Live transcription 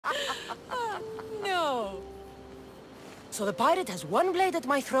So the pirate has one blade at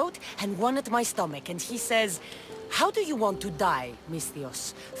my throat and one at my stomach, and he says, "How do you want to die,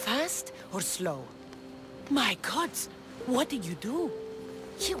 Misthios? Fast or slow?" My gods, what did you do?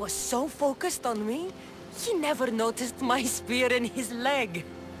 He was so focused on me, he never noticed my spear in his leg.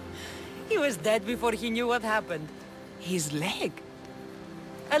 He was dead before he knew what happened. His leg?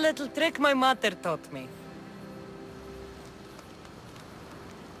 A little trick my mother taught me.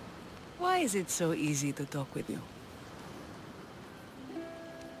 Why is it so easy to talk with you?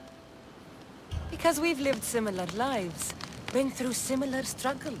 Because we've lived similar lives, been through similar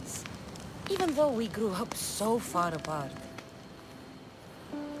struggles, even though we grew up so far apart.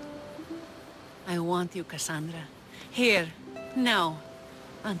 I want you, Kassandra. Here, now,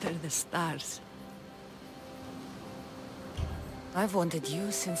 under the stars. I've wanted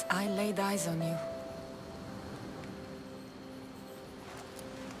you since I laid eyes on you.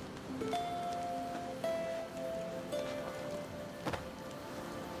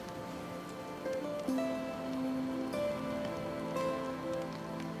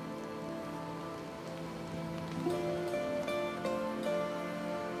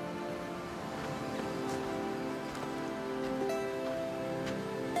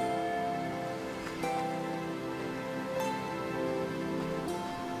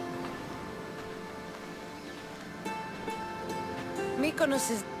 Mykonos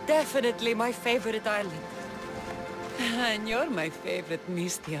is definitely my favorite island. And you're my favorite,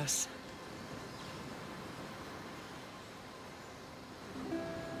 Misthios.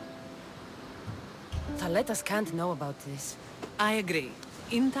 Thaletas can't know about this. I agree.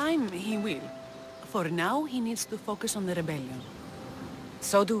 In time, he will. For now, he needs to focus on the rebellion.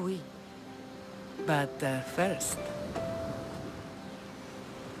 So do we. But first...